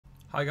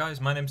Hi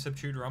guys, my name's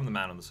Subnautica, I'm the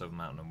man on the Silver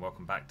Mountain, and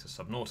welcome back to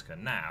Subnautica.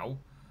 Now,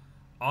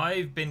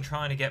 I've been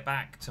trying to get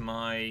back to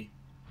my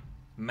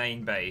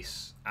main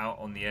base out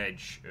on the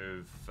edge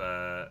of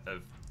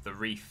the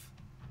reef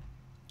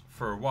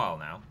for a while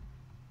now.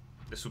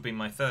 This will be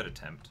my third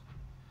attempt.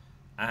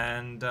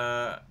 And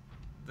the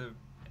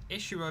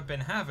issue I've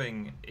been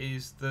having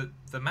is that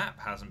the map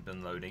hasn't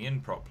been loading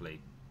in properly.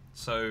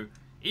 So,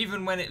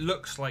 even when it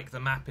looks like the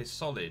map is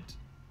solid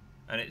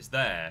and it's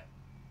there,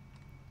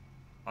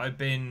 I've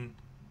been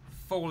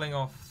falling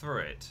off through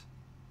it,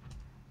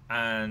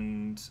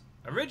 and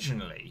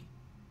originally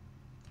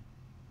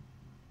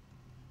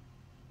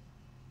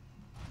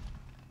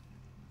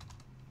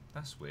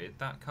that's weird,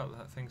 that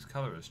thing's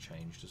colour has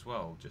changed as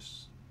well.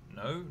 Just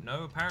no,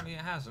 apparently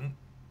it hasn't.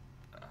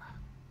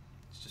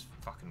 It's just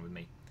fucking with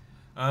me.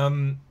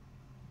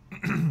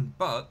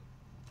 But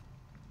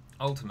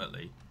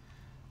ultimately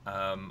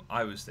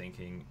I was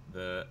thinking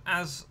that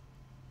as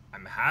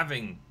I'm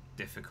having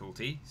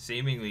difficulty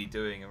seemingly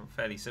doing a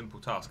fairly simple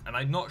task, and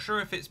I'm not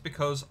sure if it's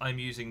because I'm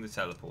using the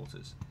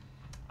teleporters.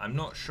 I'm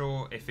not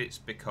sure if it's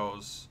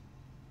because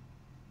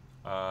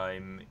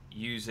I'm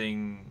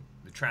using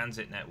the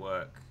transit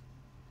network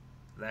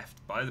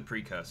left by the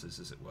precursors,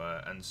 as it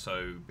were, and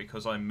so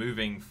because I'm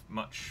moving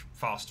much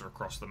faster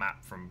across the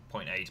map from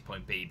point A to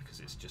point B because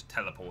it's just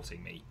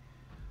teleporting me,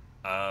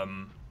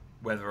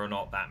 whether or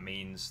not that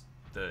means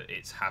that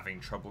it's having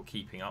trouble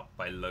keeping up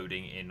by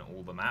loading in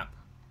all the map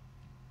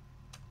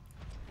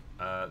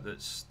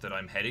that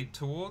I'm headed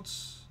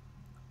towards.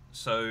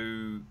 So,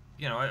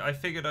 you know, I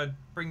figured I'd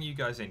bring you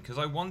guys in because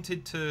I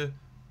wanted to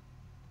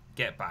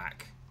get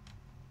back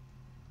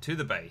to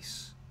the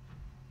base,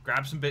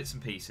 grab some bits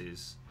and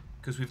pieces,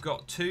 because we've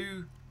got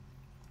two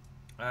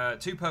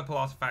purple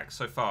artifacts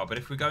so far, but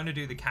if we're going to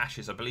do the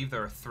caches, I believe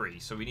there are 3,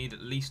 so we need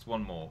at least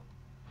one more.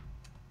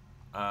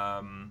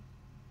 Oh,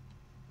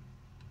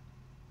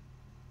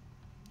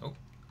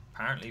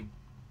 apparently,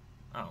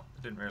 I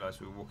didn't realise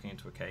we were walking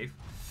into a cave.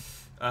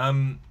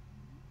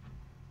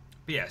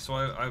 But yeah, so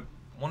I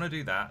want to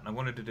do that, and I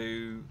wanted to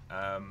do,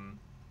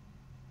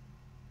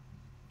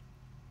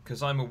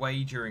 because I'm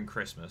away during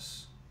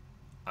Christmas,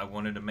 I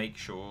wanted to make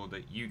sure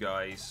that you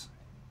guys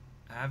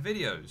have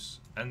videos,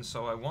 and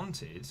so I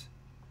wanted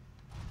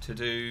to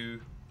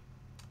do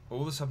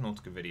all the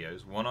Subnautica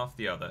videos, one after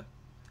the other,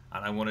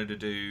 and I wanted to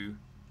do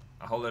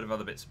a whole load of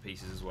other bits and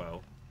pieces as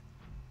well.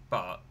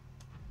 But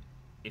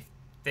if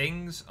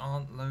things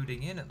aren't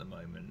loading in at the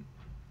moment,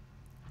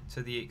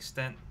 to the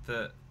extent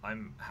that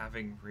I'm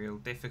having real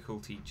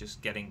difficulty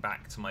just getting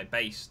back to my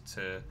base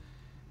to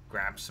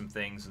grab some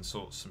things and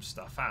sort some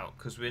stuff out,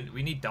 because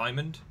we need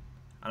diamond,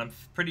 and I'm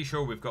pretty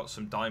sure we've got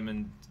some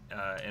diamond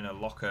in a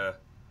locker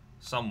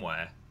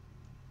somewhere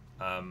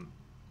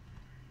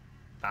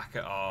back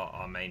at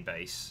our main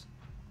base.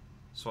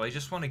 So I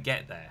just want to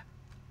get there.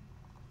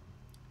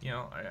 You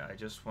know, I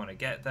just want to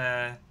get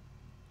there,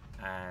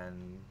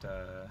 and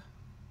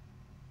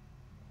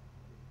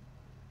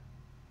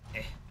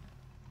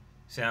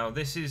So now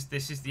this is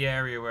the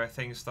area where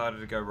things started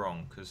to go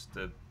wrong, because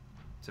to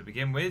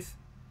begin with,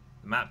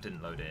 the map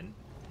didn't load in.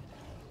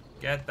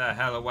 Get the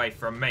hell away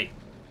from me!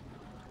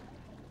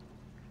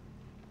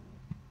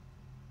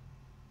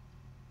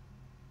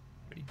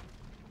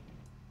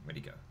 Where'd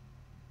he go?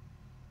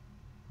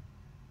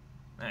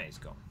 There he's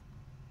gone.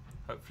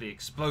 Hopefully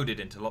exploded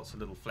into lots of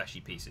little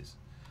fleshy pieces.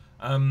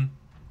 But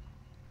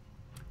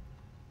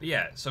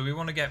yeah, so we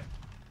want to get...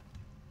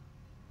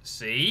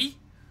 See?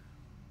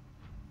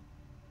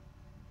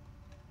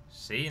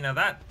 See, now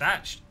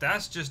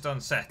that's just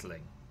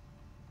unsettling.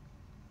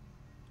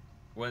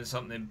 When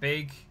something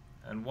big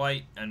and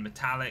white and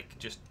metallic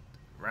just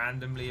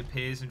randomly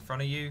appears in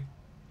front of you,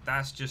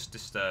 that's just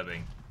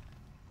disturbing.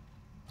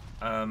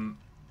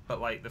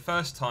 But like the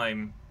first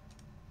time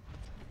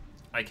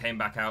I came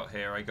back out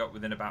here, I got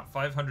within about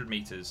 500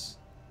 meters,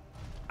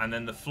 and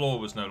then the floor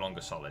was no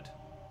longer solid.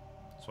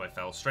 So I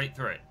fell straight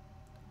through it.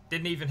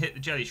 Didn't even hit the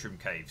jelly shroom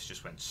caves,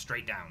 just went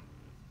straight down.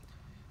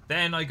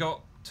 Then I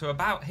got to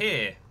about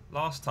here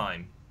last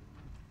time,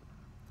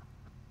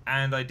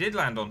 and I did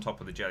land on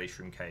top of the jelly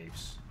shroom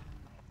caves,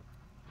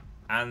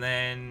 and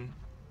then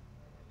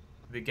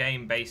the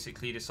game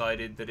basically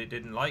decided that it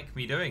didn't like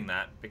me doing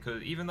that,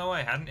 because even though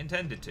I hadn't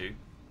intended to,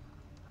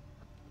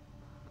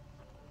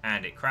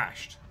 and it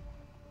crashed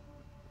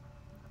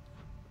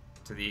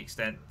to the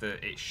extent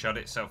that it shut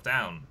itself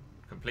down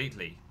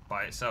completely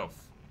by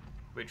itself,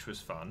 which was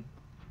fun.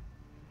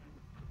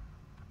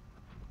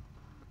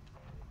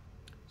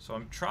 So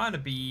I'm trying to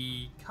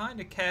be kind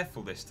of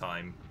careful this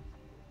time.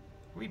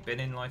 We've been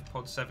in Life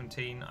Pod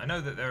 17. I know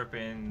that there have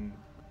been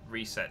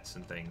resets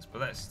and things, but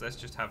let's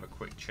just have a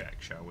quick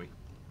check, shall we?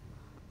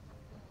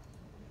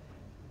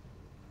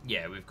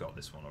 Yeah, we've got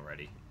this one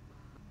already.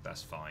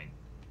 That's fine.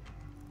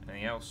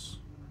 Anything else?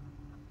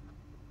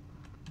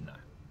 No.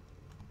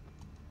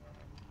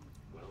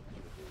 There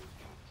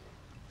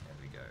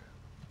we go.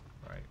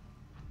 Right.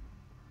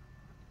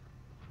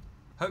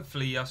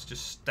 Hopefully us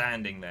just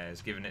standing there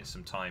has given it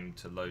some time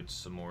to load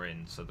some more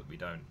in, so that we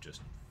don't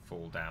just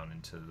fall down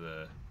into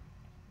the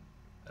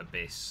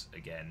abyss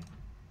again.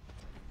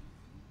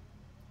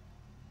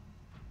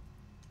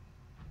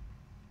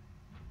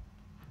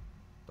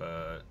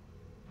 But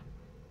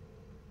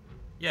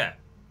yeah,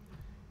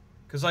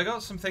 because I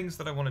got some things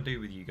that I want to do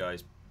with you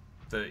guys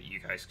that you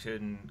guys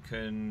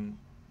can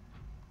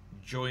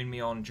join me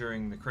on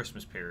during the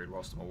Christmas period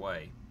whilst I'm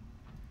away.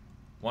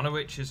 One of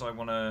which is I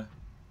want to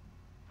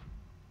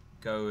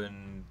go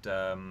and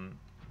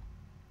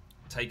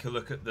take a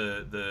look at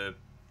the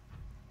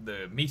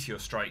Meteor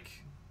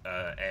strike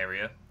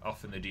area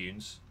off in the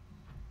dunes.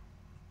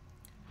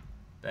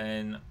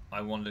 Then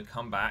I want to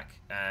come back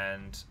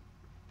and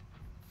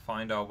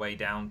find our way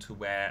down to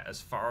where,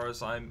 as far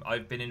as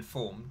I've been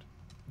informed,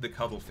 the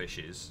cuttlefish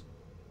is.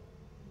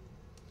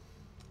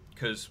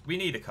 Because we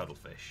need a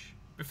cuttlefish.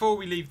 Before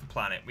we leave the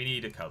planet, we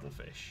need a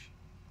cuttlefish.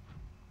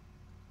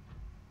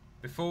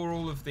 Before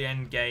all of the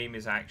end game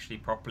is actually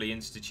properly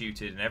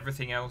instituted and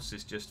everything else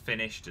is just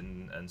finished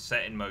and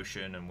set in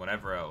motion and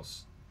whatever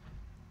else,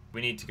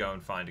 we need to go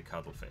and find a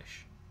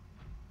cuttlefish.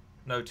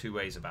 No two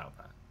ways about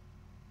that.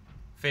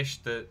 Fish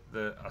that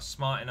are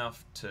smart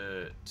enough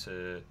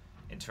to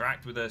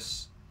interact with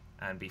us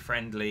and be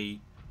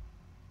friendly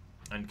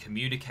and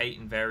communicate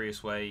in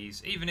various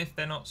ways, even if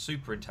they're not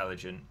super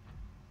intelligent.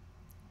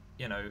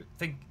 You know,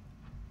 think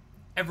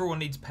everyone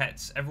needs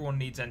pets, everyone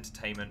needs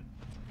entertainment.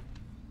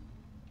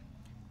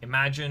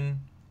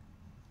 Imagine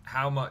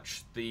how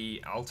much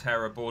the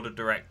Altera board of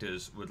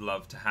directors would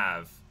love to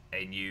have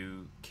a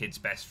new kid's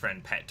best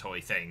friend pet toy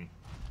thing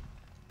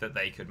that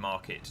they could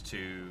market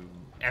to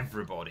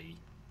everybody,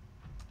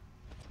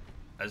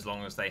 as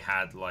long as they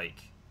had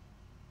like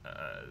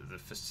the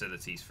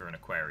facilities for an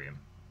aquarium.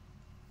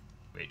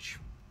 Which,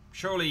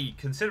 surely,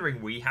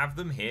 considering we have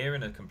them here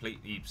in a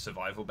completely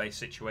survival-based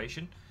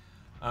situation,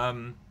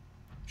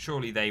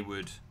 surely they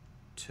would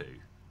too.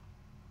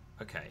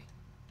 Okay.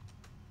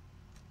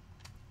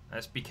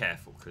 Let's be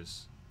careful,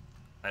 because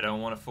I don't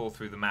want to fall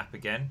through the map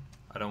again.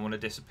 I don't want to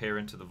disappear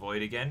into the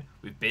void again.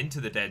 We've been to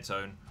the dead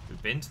zone.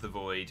 We've been to the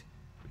void.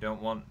 We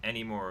don't want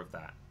any more of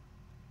that.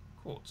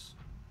 Quartz.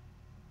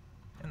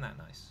 Isn't that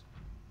nice?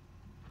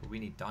 But we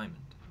need diamond.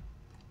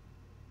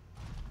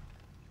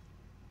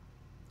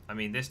 I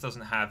mean, this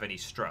doesn't have any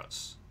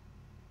struts.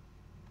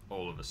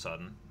 All of a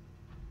sudden.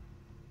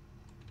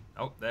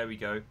 Oh, there we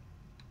go.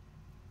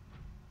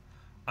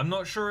 I'm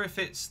not sure if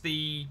it's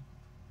the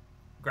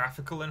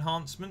graphical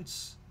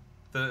enhancements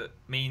that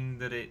mean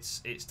that it's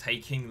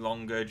taking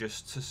longer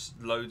just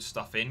to load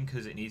stuff in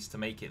because it needs to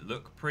make it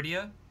look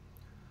prettier,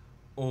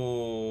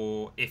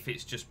 or if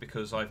it's just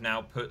because I've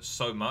now put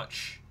so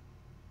much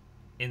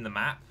in the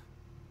map,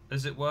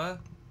 as it were.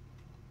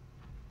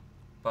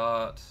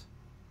 But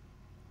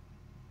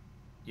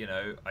you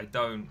know, I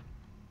don't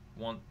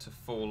want to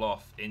fall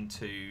off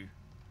into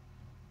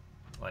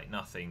like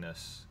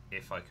nothingness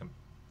if I can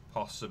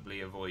possibly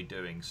avoid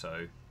doing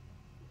so.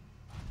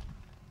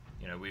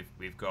 You know,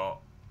 we've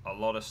got a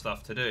lot of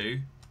stuff to do.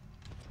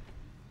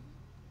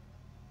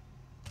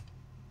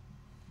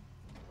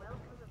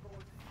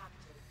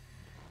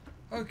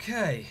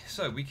 Okay,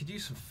 so we could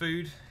use some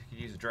food, we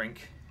could use a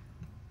drink.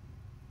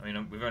 I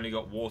mean, we've only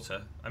got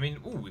water. I mean,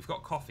 ooh, we've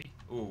got coffee.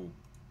 Ooh.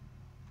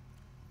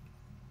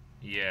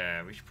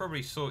 Yeah, we should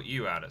probably sort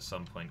you out at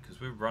some point because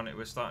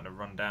we're starting to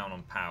run down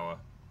on power.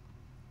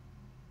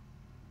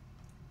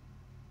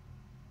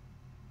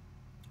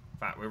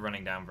 In fact, we're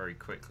running down very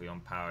quickly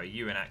on power. Are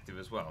you inactive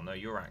as well? No,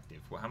 you're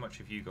active. Well, how much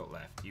have you got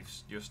left?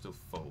 You're still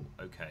full.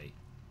 Okay.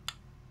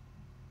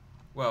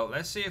 Well,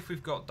 let's see if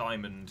we've got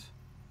diamond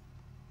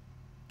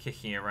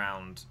kicking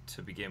around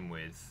to begin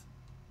with.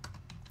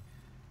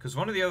 Because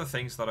one of the other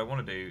things that I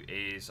want to do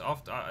is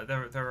after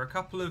there are a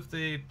couple of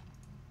the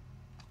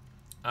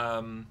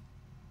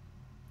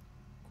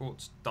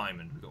quartz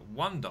diamond. We've got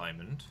one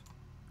diamond.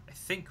 I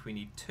think we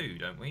need two,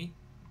 don't we?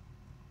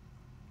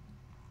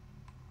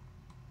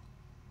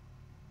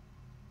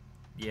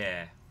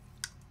 Yeah.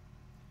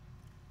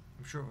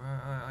 I'm sure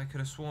I could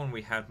have sworn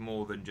we had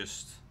more than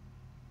just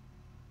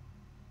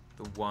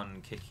the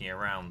one kicking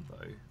around,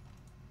 though.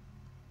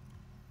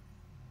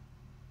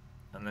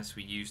 Unless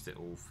we used it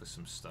all for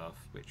some stuff,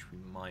 which we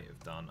might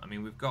have done. I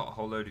mean, we've got a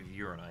whole load of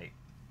uranite.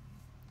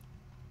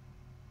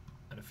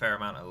 And a fair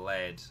amount of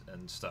lead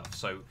and stuff.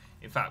 So,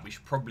 in fact, we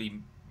should probably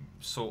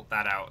sort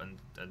that out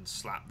and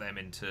slap them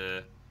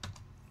into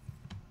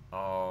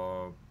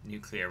our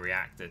nuclear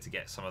reactor to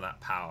get some of that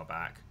power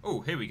back.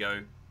 Oh, here we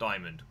go.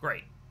 Diamond.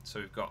 Great. So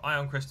we've got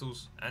ion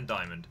crystals and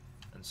diamond.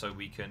 And so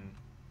we can...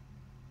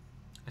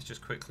 Let's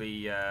just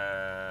quickly...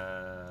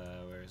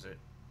 where is it?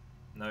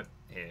 No,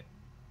 here.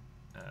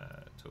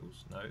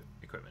 Tools. No.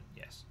 Equipment.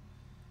 Yes.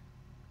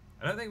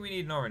 I don't think we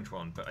need an orange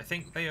one, but I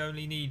think they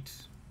only need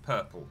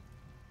purple.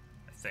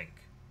 I think.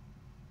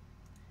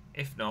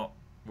 If not,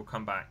 we'll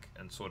come back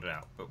and sort it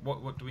out. But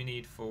what do we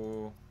need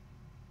for...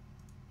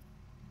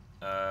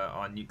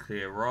 our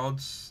nuclear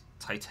rods?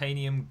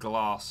 Titanium,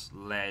 glass,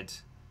 lead,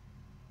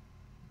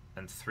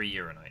 and 3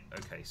 uranite.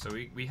 Okay, so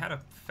we had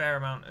a fair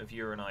amount of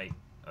uranite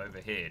over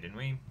here, didn't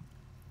we?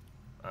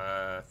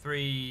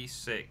 3,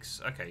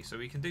 6. Okay, so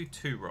we can do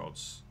 2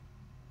 rods.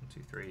 1,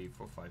 2, 3,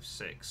 4, 5,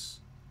 6.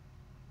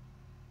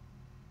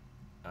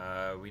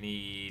 We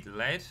need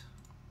lead.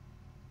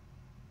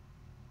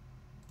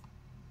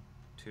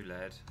 2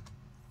 lead.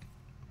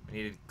 We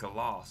needed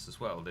glass as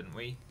well, didn't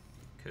we?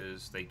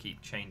 Because they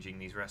keep changing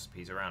these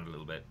recipes around a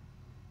little bit.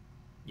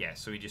 Yeah,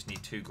 so we just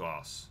need 2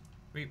 glass.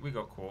 We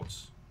got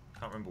quartz.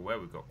 Can't remember where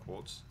we got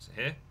quartz. Is it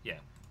here? Yeah.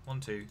 1,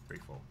 2, 3,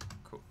 4.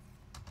 Cool.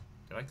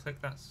 Did I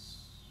click that?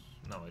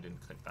 No, I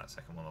didn't click that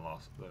second one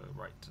the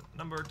right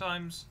number of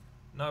times.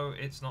 No,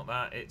 it's not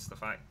that. It's the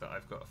fact that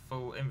I've got a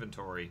full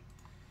inventory.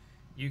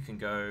 You can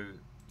go.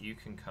 You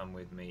can come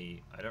with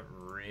me. I don't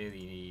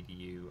really need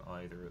you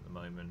either at the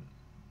moment.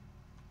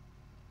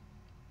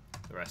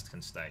 The rest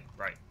can stay.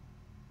 Right.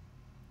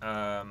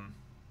 Oh,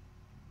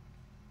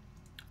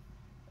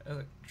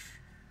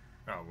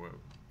 well,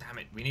 damn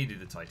it. We needed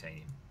the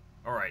titanium.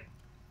 Alright.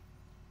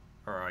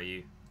 Where are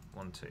you?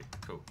 1, 2.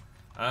 Cool.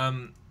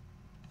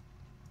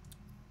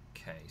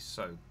 Okay,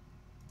 so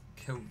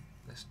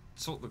let's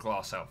sort the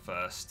glass out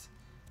first.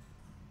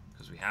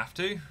 Because we have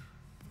to.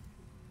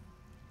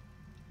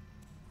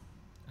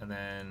 And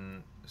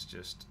then let's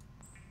just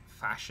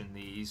fashion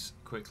these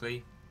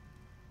quickly.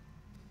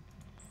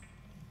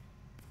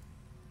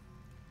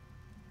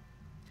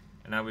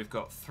 And now we've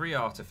got 3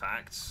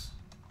 artifacts.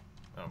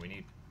 Oh, we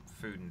need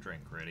food and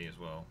drink really as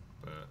well.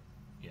 But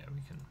yeah,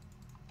 we can.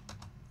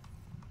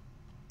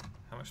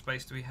 How much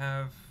space do we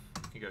have?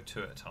 We can go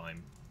 2 at a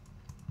time.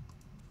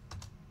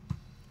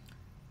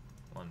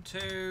 1,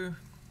 2,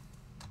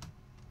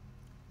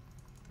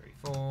 3,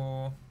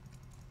 4.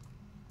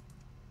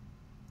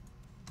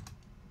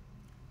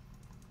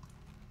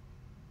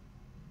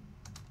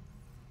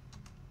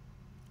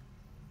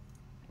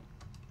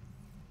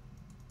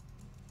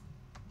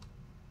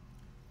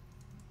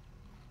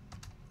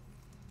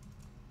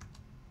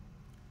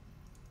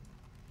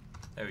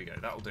 There we go.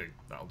 That'll do.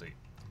 That'll do.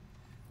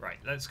 Right.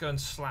 Let's go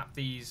and slap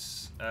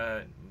these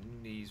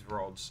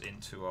rods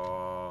into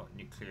our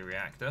nuclear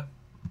reactor.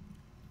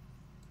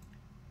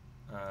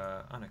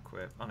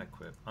 Unequip,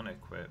 unequip,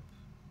 unequip.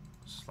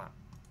 Slap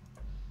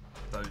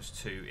those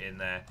 2 in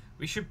there.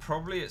 We should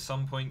probably at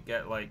some point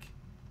get like,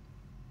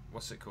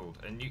 what's it called?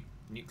 A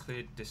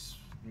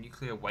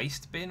nuclear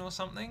waste bin or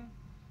something.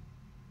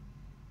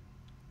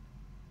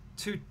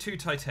 2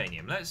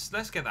 titanium. Let's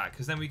get that,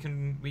 because then we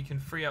can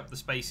free up the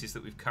spaces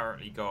that we've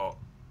currently got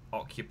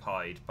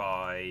occupied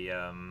by.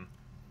 Oh,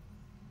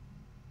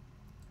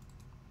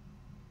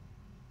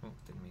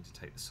 didn't mean to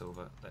take the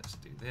silver. Let's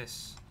do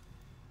this.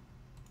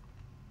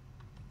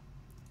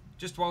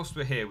 Just whilst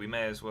we're here, we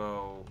may as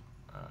well.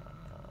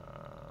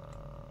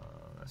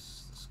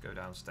 Let's go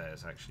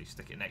downstairs. Actually,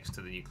 stick it next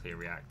to the nuclear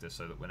reactor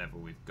so that whenever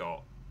we've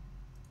got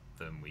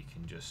them, we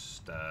can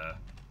just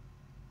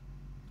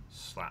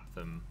slap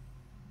them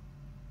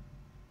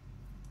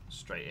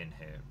straight in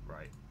here.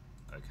 Right.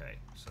 Okay.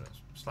 So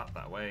let's slap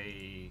that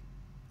away.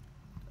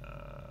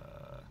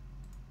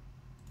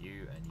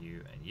 You and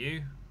you and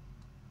you.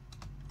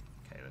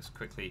 Okay. Let's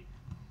quickly.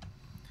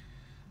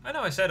 I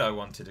know I said I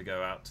wanted to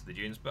go out to the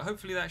dunes, but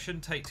hopefully that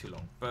shouldn't take too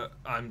long. But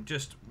I'm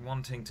just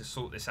wanting to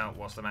sort this out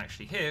whilst I'm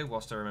actually here,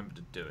 whilst I remember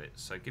to do it.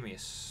 So give me a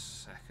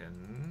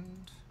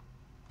second.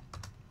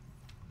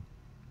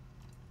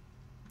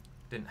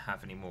 Didn't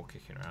have any more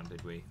kicking around,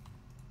 did we?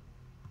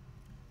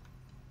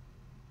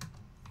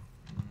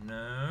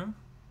 No.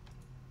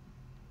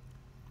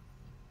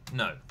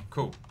 No.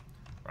 Cool.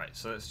 Right,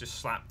 so let's just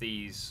slap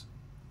these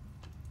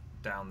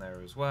down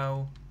there as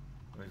well.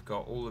 We've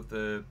got all of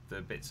the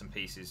bits and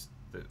pieces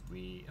that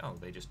we... Oh,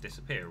 they just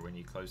disappear when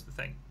you close the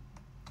thing.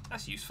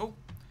 That's useful.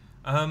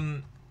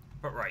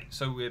 But right,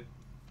 so we've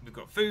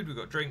got food, we've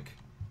got drink.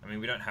 I mean,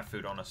 we don't have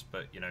food on us,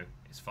 but, you know,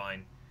 it's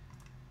fine.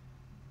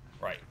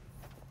 Right.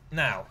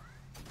 Now.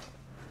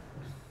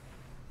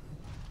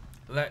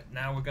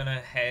 Now we're going to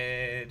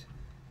head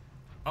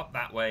up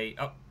that way,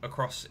 up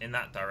across in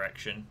that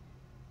direction.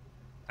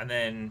 And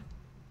then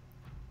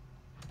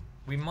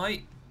we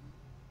might...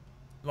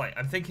 Like,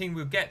 I'm thinking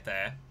we'll get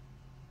there.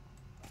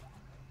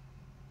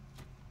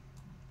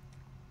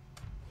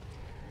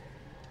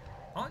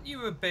 Aren't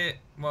you a bit...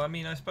 Well, I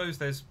mean, I suppose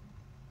there's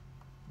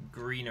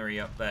greenery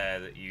up there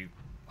that you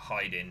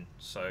hide in,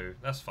 so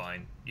that's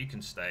fine. You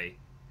can stay.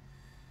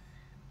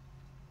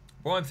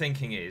 What I'm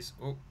thinking is...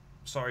 Oh,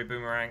 sorry,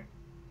 Boomerang.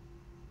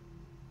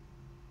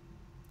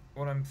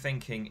 What I'm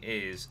thinking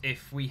is,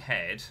 if we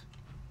head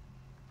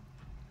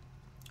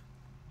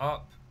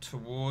up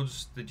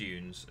towards the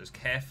dunes as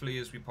carefully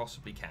as we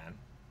possibly can.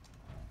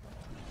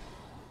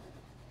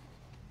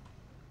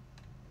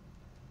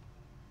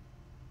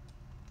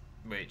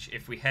 Which,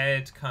 if we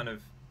head kind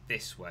of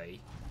this way,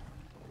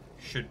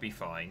 should be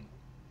fine.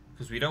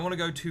 Because we don't want to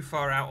go too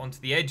far out onto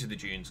the edge of the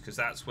dunes, because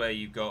that's where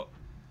you've got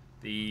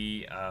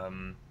the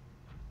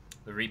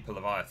Reaper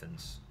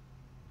Leviathans.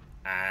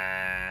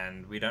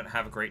 And we don't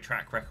have a great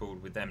track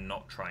record with them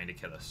not trying to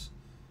kill us.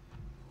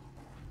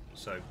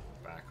 So,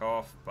 back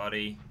off,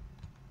 buddy.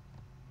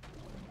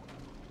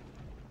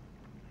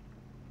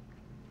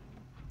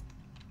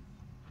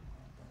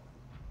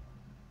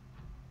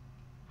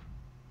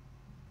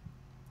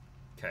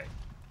 Okay.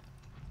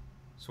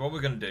 So what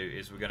we're going to do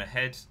is we're going to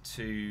head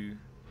to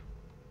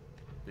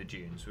the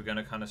dunes. We're going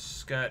to kind of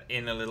skirt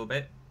in a little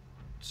bit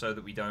so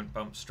that we don't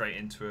bump straight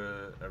into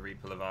a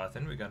Reaper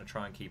Leviathan. We're going to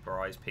try and keep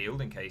our eyes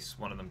peeled in case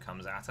one of them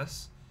comes at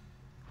us.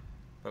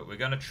 But we're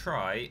going to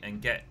try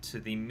and get to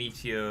the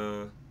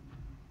Meteor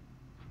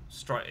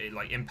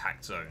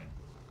impact zone,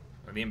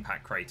 or the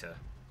impact crater.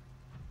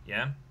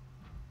 Yeah?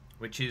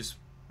 Which is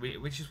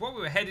what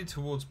we were headed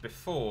towards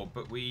before,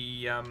 but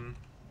that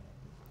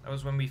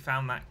was when we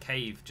found that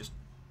cave just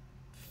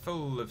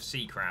full of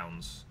sea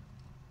crowns,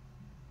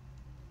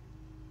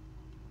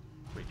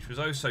 which was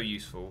oh so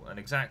useful and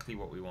exactly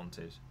what we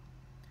wanted.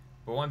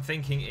 But what I'm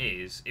thinking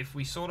is, if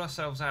we sort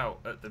ourselves out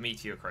at the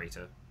Meteor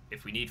crater,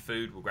 if we need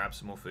food, we'll grab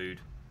some more food.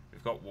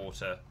 We've got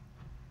water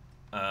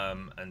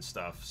and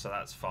stuff, so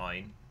that's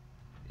fine.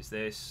 Is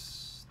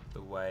this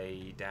the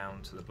way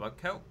down to the blood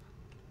kelp?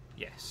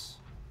 Yes.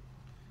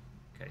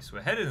 Okay, so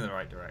we're headed in the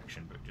right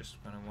direction, but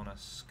just kind of want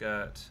to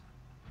skirt,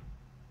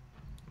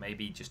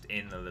 maybe just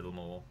in a little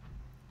more.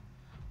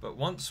 But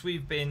once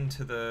we've been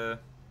to the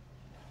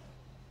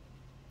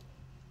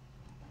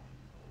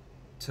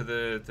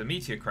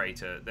Meteor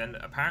crater, then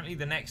apparently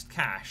the next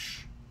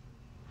cache,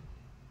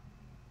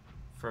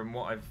 from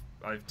what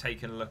I've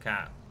taken a look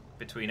at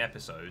between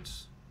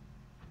episodes,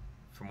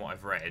 from what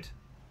I've read,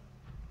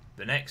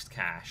 the next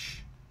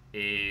cache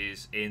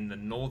is in the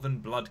northern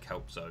blood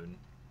kelp zone.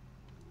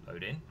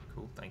 Load in,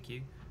 cool, thank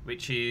you.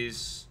 Which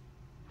is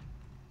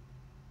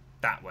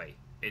that way.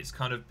 It's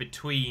kind of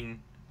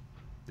between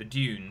the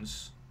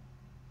dunes,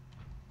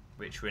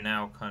 which we're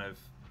now kind of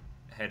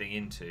heading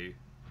into,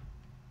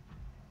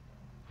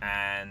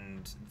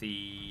 and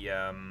the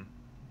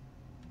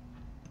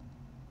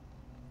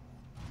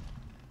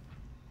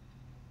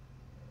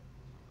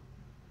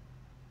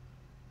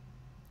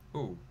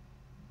ooh,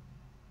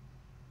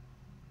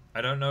 I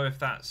don't know if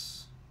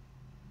that's,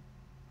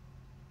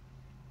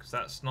 because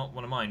that's not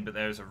one of mine, but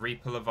there's a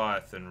Reaper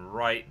Leviathan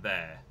right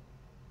there.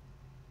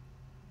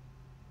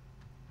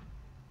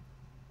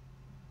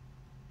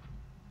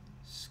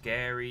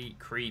 Scary,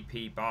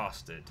 creepy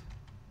bastard.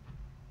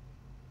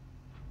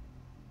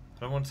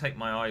 I don't want to take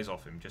my eyes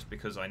off him just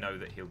because I know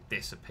that he'll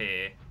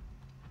disappear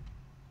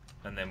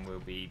and then we'll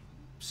be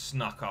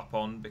snuck up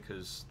on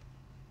because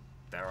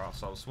they're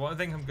arseholes. So what I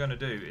think I'm going to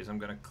do is I'm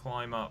going to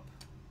climb up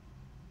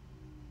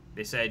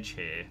this edge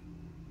here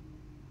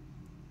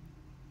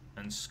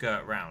and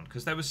skirt round,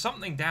 because there was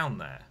something down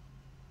there,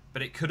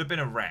 but it could have been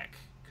a wreck,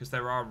 because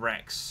there are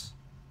wrecks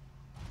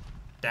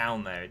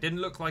down there. It didn't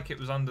look like it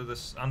was under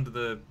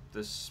the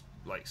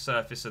like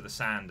surface of the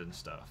sand and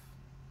stuff,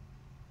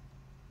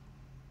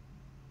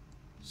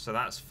 so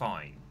that's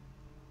fine,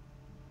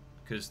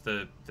 because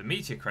the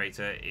Meteor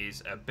crater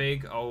is a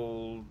big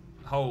old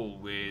hole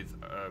with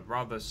a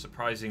rather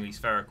surprisingly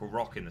spherical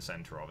rock in the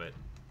center of it.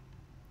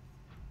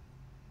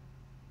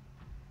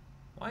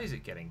 Why is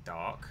it getting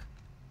dark?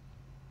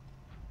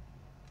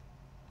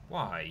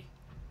 Why?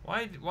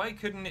 Why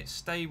couldn't it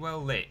stay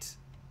well lit?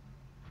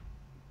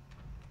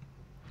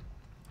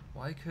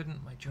 Why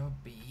couldn't my job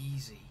be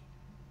easy?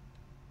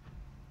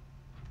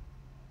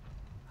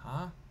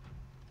 Huh?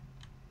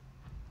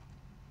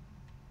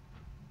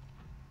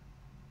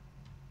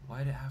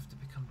 Why'd it have to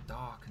become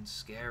dark and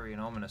scary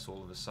and ominous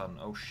all of a sudden?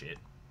 Oh shit.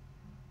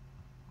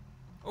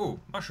 Oh,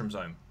 mushroom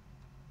zone.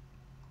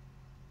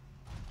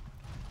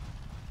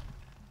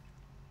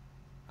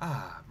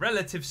 Ah,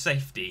 relative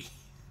safety.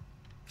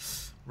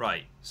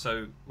 Right,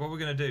 so what we're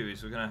going to do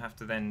is we're going to have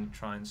to then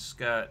try and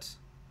skirt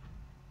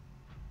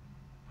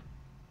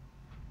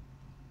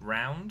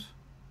round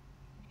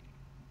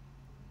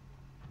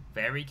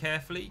very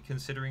carefully,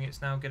 considering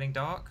it's now getting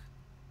dark.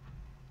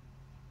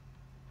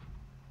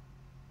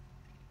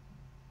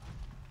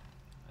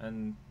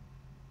 And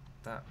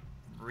that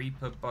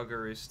Reaper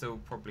bugger is still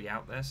probably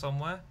out there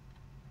somewhere,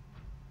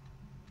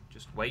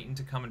 just waiting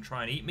to come and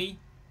try and eat me.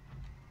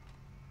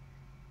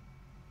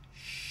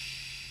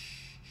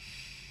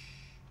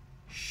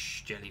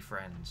 Jelly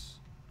friends.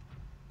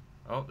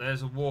 Oh,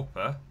 there's a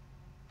warper.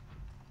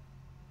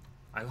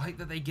 I like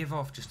that they give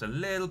off just a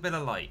little bit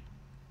of light.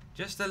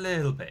 Just a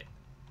little bit.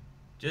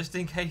 Just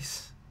in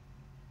case.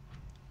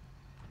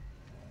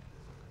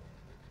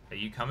 Are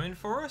you coming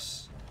for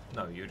us?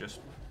 No, you're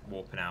just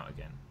warping out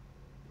again.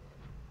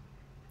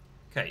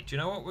 Okay, do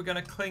you know what? We're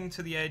going to cling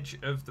to the edge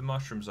of the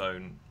mushroom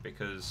zone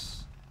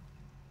because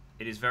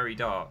it is very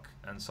dark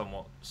and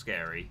somewhat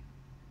scary.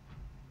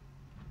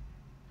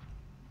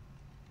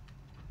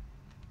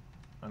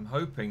 I'm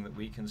hoping that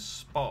we can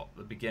spot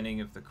the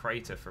beginning of the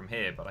crater from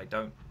here, but I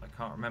can't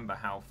remember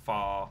how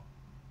far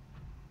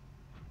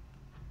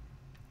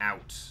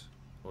out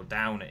or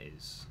down it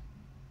is.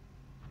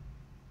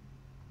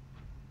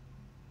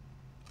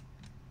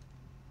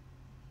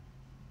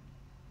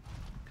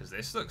 Because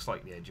this looks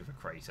like the edge of a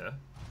crater,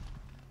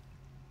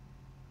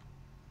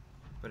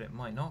 but it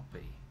might not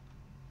be.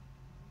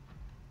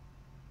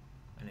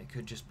 And it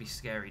could just be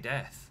scary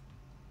death.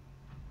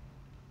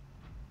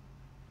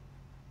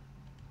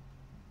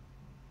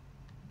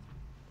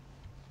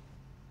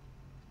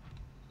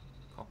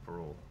 Copper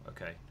ore,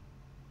 okay.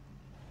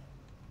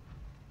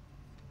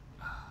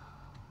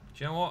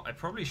 Do you know what? I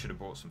probably should have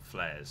brought some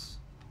flares.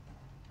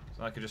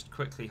 So I could just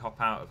quickly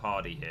hop out of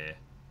Hardy here,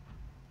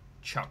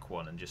 chuck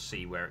one and just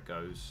see where it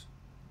goes.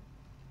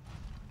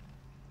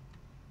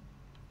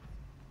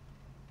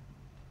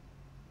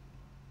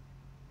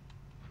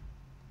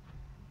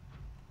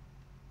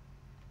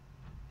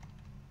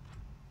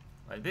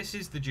 Like, this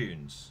is the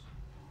dunes.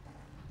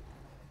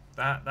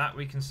 That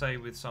we can say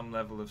with some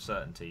level of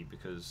certainty,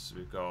 because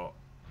we've got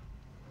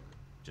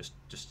just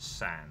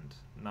sand,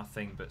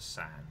 nothing but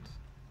sand.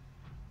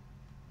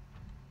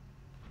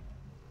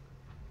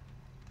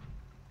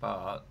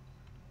 But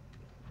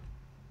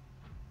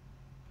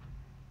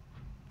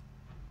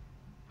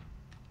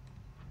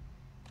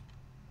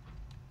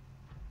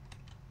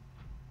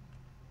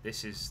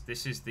this is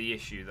the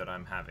issue that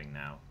I'm having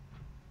now.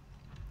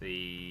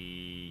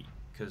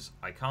 Because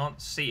I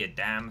can't see a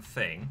damn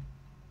thing.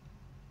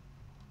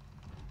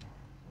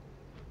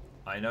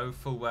 I know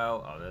full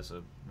well... Oh, there's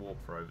a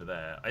warper over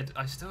there.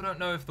 I still don't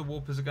know if the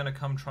warpers are going to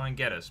come try and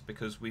get us,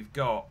 because we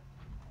got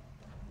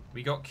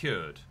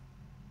cured.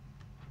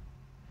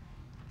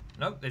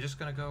 Nope, they're just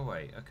going to go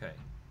away. Okay.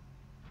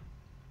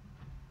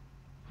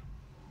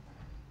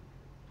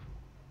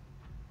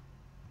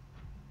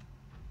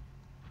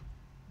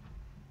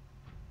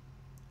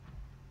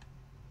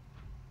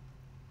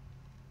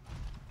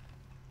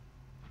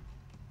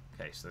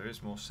 Okay, so there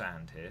is more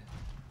sand here.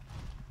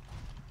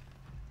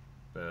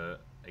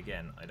 But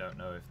again, I don't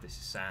know if this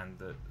is sand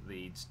that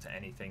leads to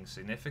anything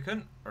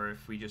significant, or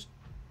if we just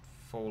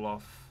fall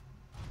off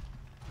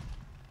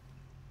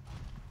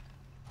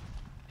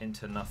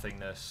into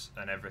nothingness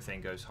and everything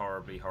goes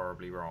horribly,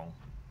 horribly wrong.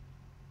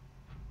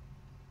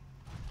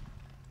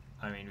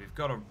 I mean, we've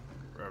got a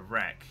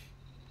wreck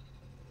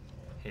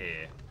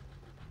here,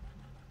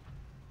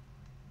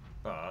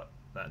 but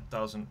that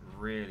doesn't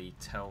really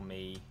tell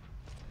me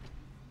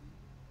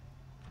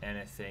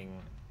anything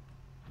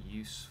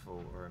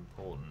useful or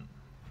important.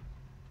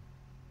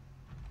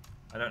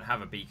 I don't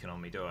have a beacon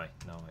on me, do I?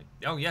 No,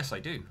 oh yes,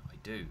 I do. I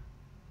do.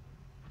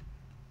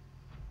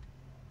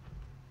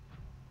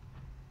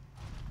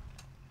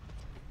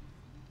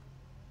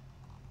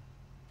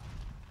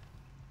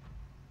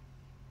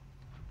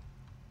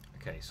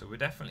 Okay, so we're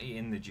definitely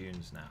in the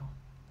dunes now.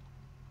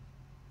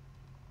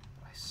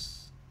 I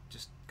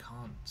just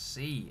can't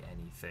see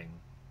anything.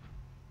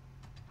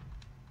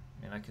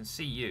 I mean, I can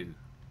see you.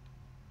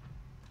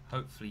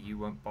 Hopefully you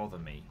won't bother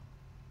me,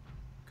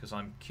 because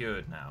I'm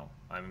cured now.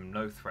 I'm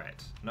no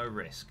threat, no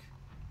risk.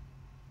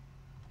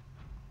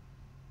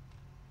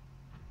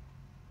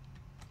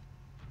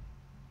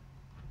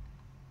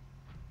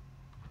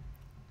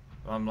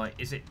 I'm like,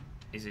 is it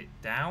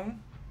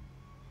down?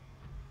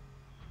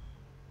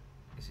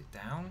 Is it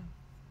down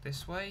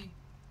this way?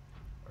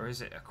 Or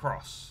is it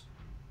across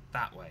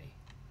that way?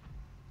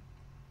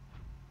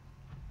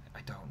 I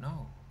don't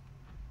know.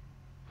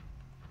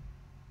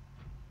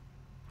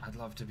 I'd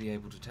love to be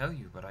able to tell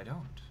you, but I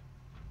don't.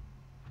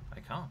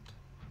 I can't.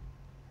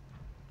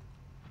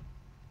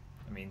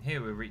 I mean, here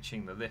we're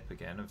reaching the lip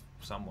again of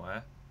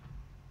somewhere.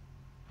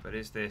 But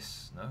is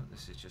this... No,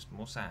 this is just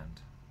more sand.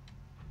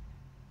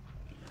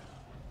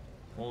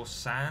 More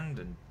sand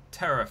and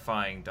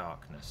terrifying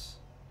darkness.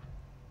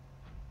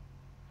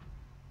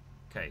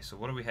 Okay, so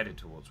what are we headed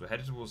towards? We're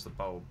headed towards the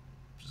bulb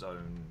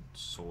zone,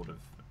 sort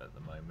of, at the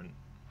moment.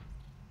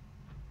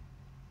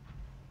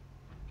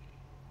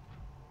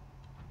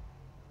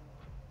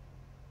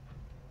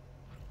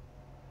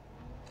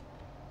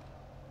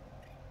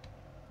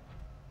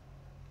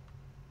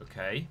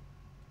 Okay.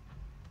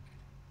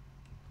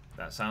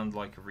 That sounds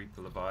like a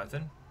Reaper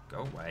Leviathan.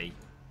 Go away.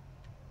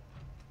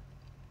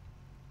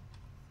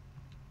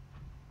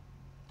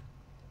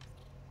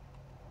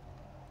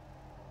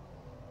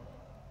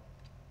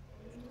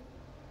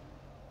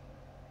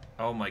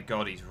 Oh my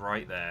god, he's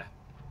right there.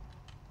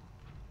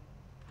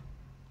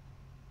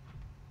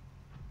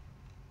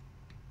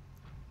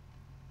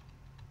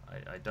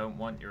 I don't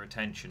want your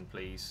attention,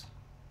 please.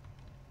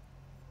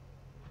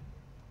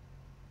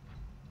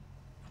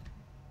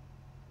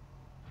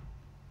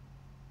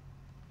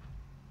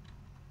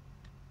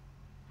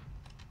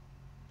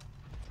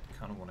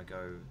 Kind of want to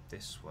go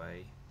this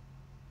way.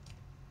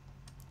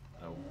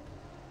 Oh.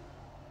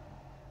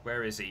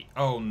 Where is he?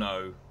 Oh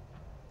no.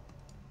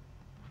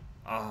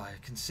 Ah, I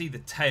can see the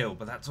tail,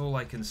 but that's all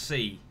I can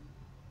see.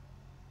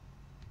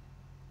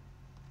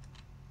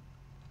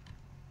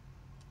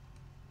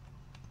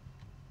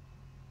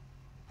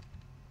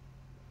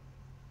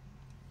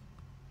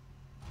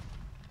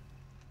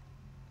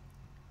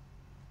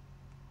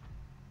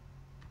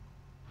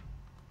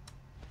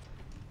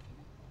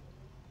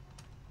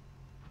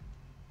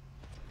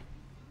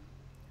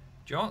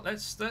 Do you know what?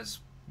 Let's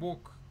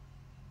walk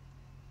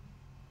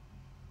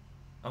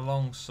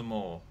along some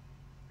more,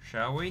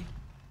 shall we?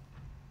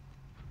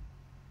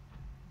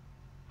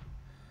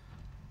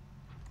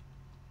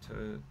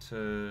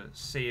 To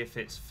see if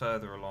it's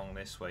further along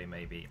this way,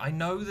 maybe. I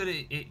know that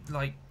it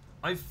like,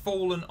 I've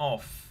fallen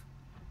off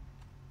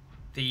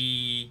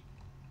the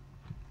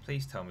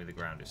Please tell me the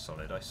ground is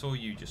solid. I saw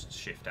you just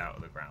shift out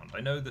of the ground.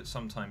 I know that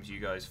sometimes you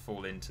guys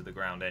fall into the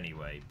ground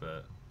anyway,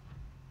 but...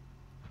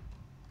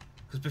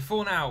 Because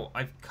before now,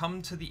 I've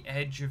come to the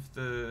edge of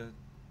the...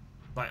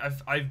 Like,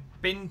 I've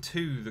been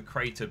to the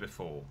crater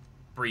before,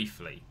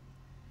 briefly.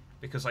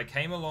 Because I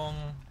came along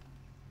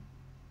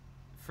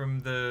from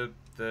the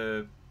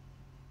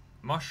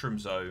mushroom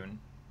zone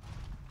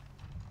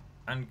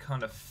and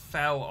kind of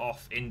fell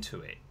off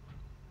into it.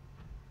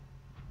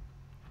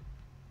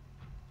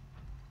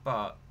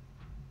 But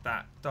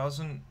that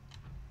doesn't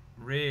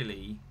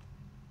really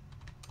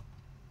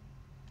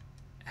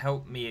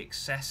help me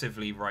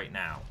excessively right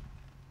now.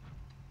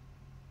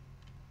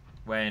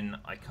 When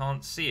I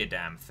can't see a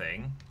damn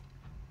thing,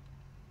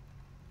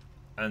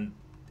 and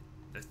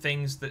the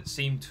things that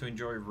seem to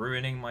enjoy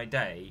ruining my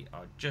day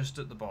are just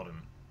at the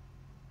bottom.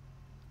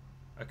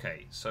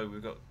 Okay, so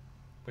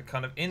we're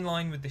kind of in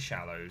line with the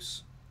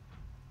shallows.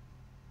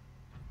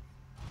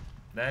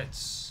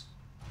 Let's...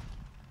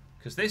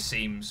 Because this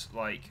seems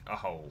like a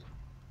hole.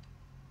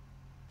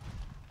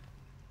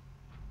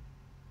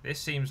 This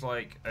seems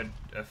like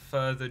a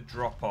further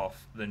drop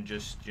off than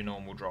just your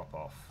normal drop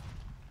off.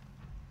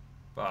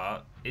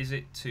 But is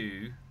it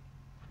to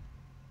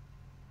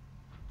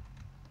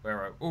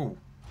where I... Ooh.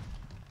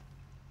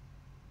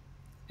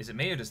 Is it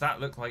me, or does that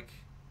look like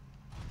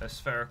a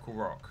spherical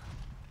rock?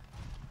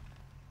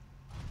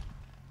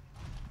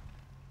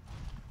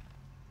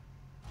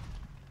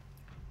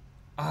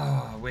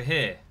 Ah, we're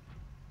here.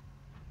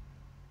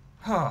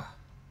 Huh.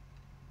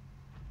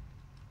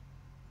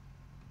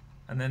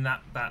 And then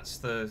that's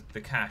the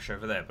cache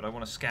over there, but I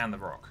want to scan the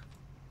rock.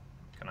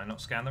 Can I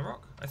not scan the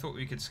rock? I thought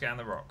we could scan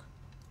the rock.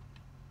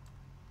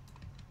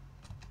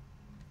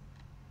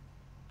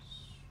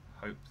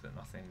 Hope that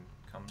nothing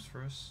comes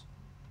for us.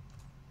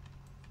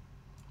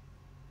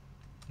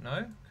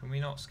 No? Can we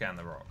not scan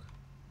the rock?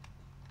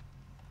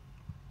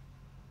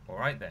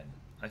 Alright then.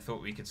 I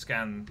thought we could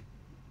scan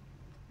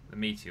the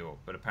meteor,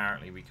 but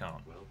apparently we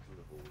can't.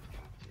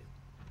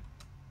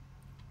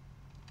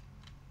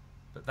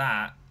 But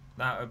that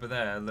over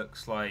there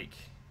looks like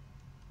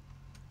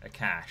a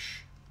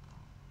cache.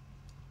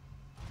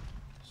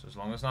 So as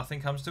long as nothing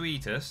comes to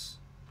eat us,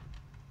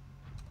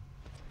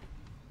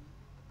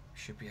 we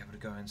should be able to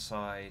go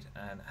inside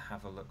and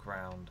have a look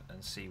round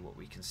and see what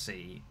we can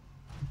see.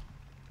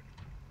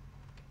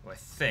 Well, I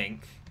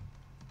think...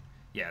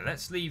 Yeah,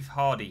 let's leave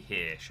Hardy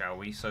here, shall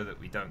we? So that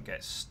we don't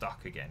get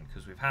stuck again.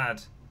 Because we've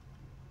had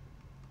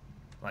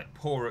like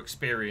poor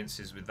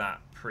experiences with that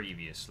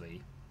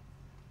previously.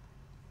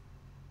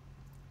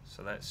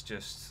 So let's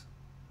just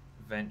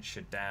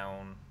venture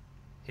down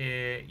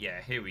here.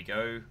 Yeah, here we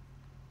go.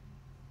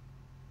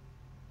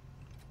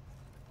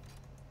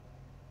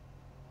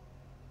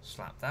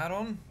 Slap that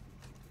on.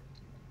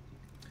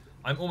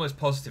 I'm almost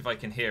positive I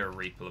can hear a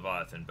Reaper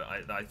Leviathan, but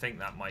I think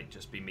that might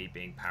just be me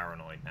being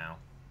paranoid now.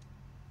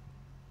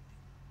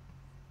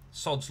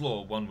 Sod's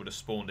Law, one would have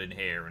spawned in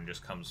here and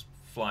just comes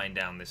flying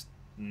down this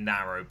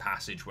narrow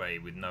passageway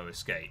with no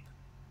escape.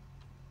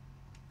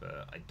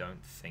 But I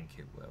don't think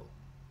it will.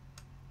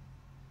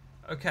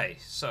 Okay,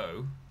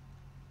 so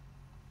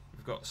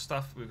we've got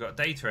stuff, we've got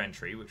data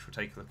entry, which we'll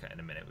take a look at in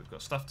a minute. We've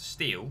got stuff to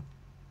steal.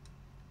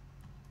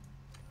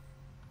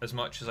 As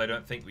much as I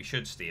don't think we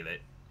should steal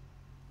it,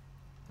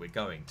 we're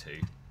going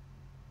to.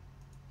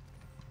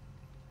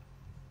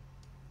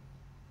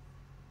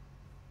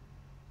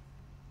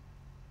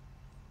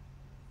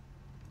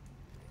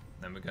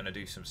 Then we're going to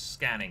do some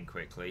scanning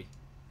quickly,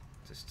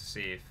 just to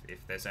see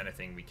if there's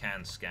anything we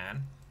can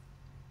scan.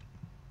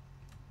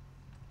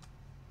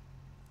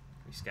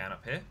 We scan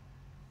up here?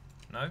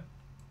 No?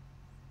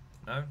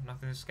 No?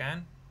 Nothing to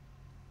scan?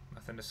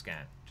 Nothing to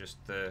scan.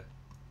 Just the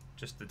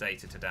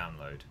data to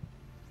download.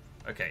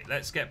 Okay,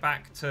 let's get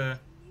back to...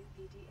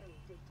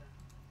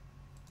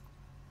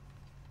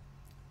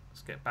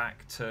 Let's get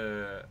back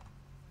to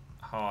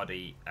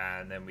Hardy,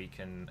 and then we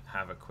can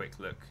have a quick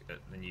look at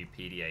the new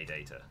PDA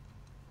data.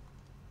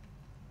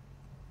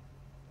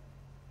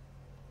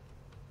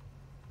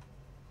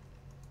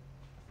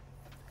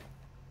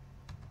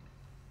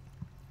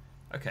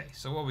 Okay,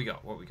 so what we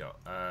got?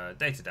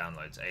 Data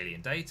downloads,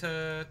 alien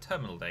data,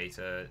 terminal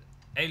data,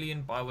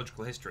 alien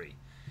biological history.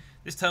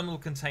 This terminal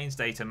contains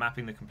data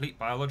mapping the complete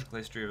biological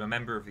history of a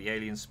member of the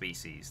alien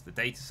species. The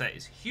dataset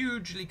is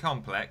hugely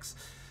complex,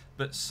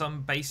 but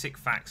some basic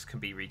facts can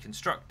be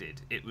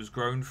reconstructed. It was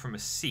grown from a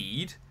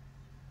seed.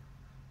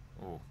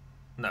 Oh,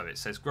 no, it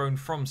says grown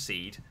from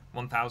seed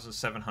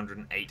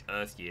 1,708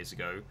 Earth years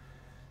ago.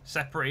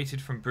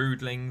 Separated from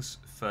broodlings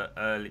for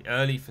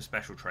early for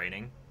special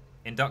training.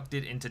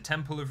 Inducted into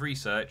Temple of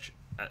Research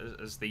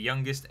as the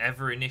youngest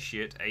ever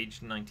initiate,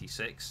 aged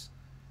 96.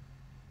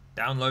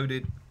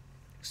 Downloaded,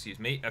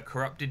 a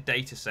corrupted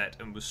dataset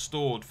and was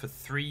stored for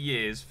 3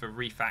 years for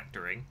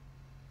refactoring.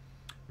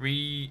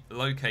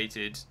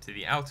 Relocated to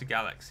the Outer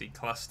Galaxy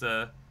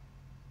cluster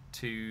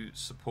to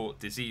support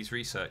disease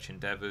research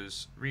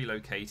endeavors.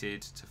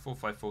 Relocated to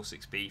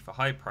 4546B for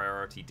high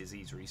priority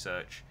disease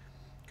research.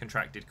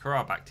 contracted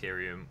Carar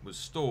bacterium was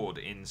stored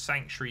in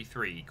Sanctuary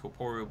 3,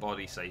 corporeal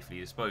body safely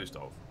disposed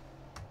of.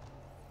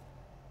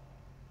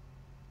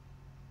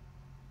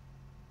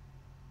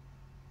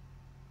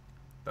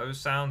 Those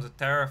sounds are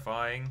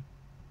terrifying.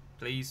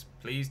 Please,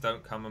 please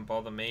don't come and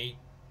bother me.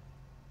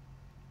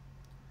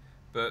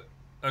 But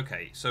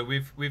okay, so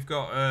we've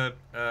got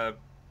a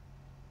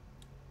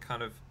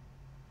kind of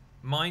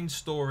mind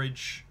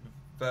storage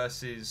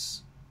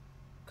versus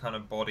kind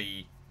of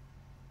body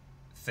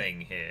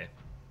thing here,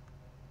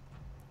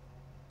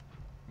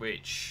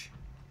 which,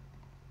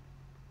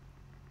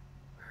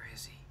 where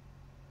is he?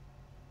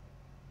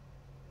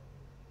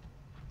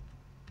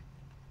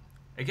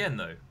 Again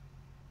though,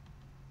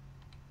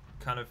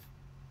 kind of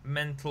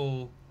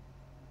mental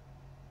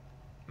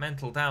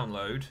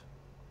download.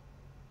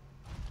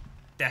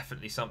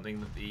 Definitely something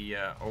that the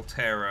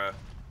Altera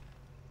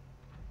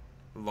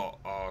lot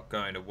are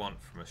going to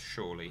want from us,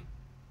 surely.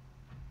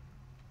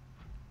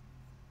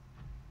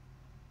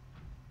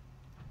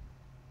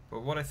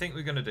 But what I think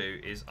we're going to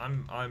do is,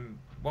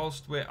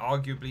 whilst we're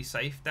arguably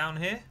safe down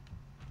here,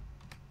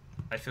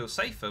 I feel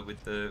safer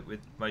with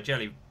my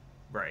jelly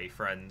ray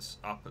friends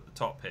up at the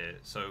top here.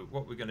 So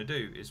what we're going to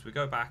do is we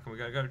go back and we're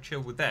going to go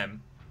chill with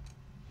them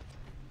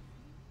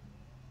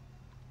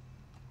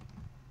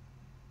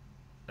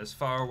as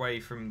far away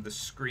from the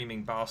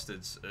screaming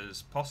bastards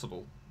as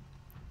possible.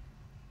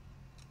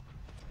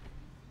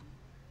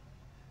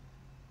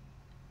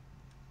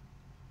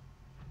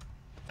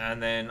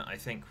 And then I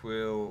think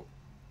we'll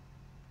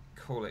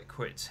call it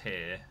quits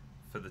here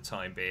for the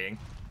time being.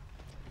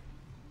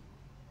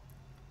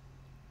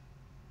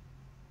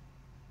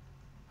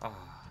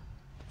 Ah.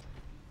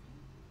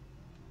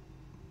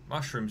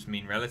 Mushrooms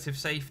mean relative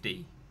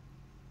safety.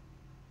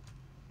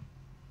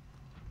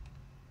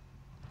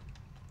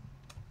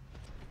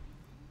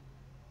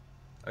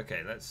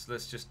 Okay, let's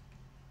just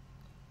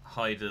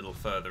hide a little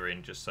further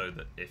in, just so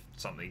that if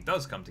something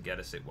does come to get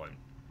us, it won't.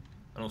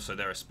 And also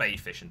there are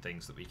spadefish and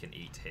things that we can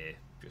eat here,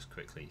 just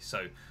quickly.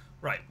 So,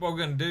 right, what we're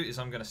going to do is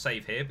I'm going to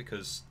save here,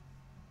 because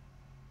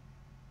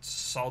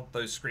sod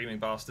those screaming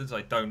bastards,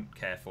 I don't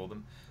care for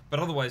them. But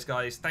otherwise,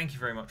 guys, thank you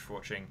very much for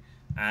watching,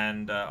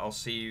 and I'll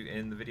see you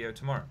in the video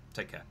tomorrow.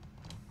 Take care.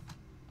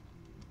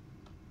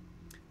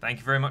 Thank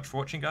you very much for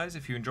watching, guys.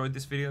 If you enjoyed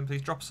this video, then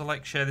please drop us a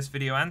like, share this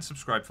video, and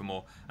subscribe for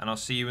more, and I'll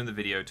see you in the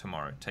video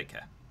tomorrow. Take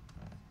care.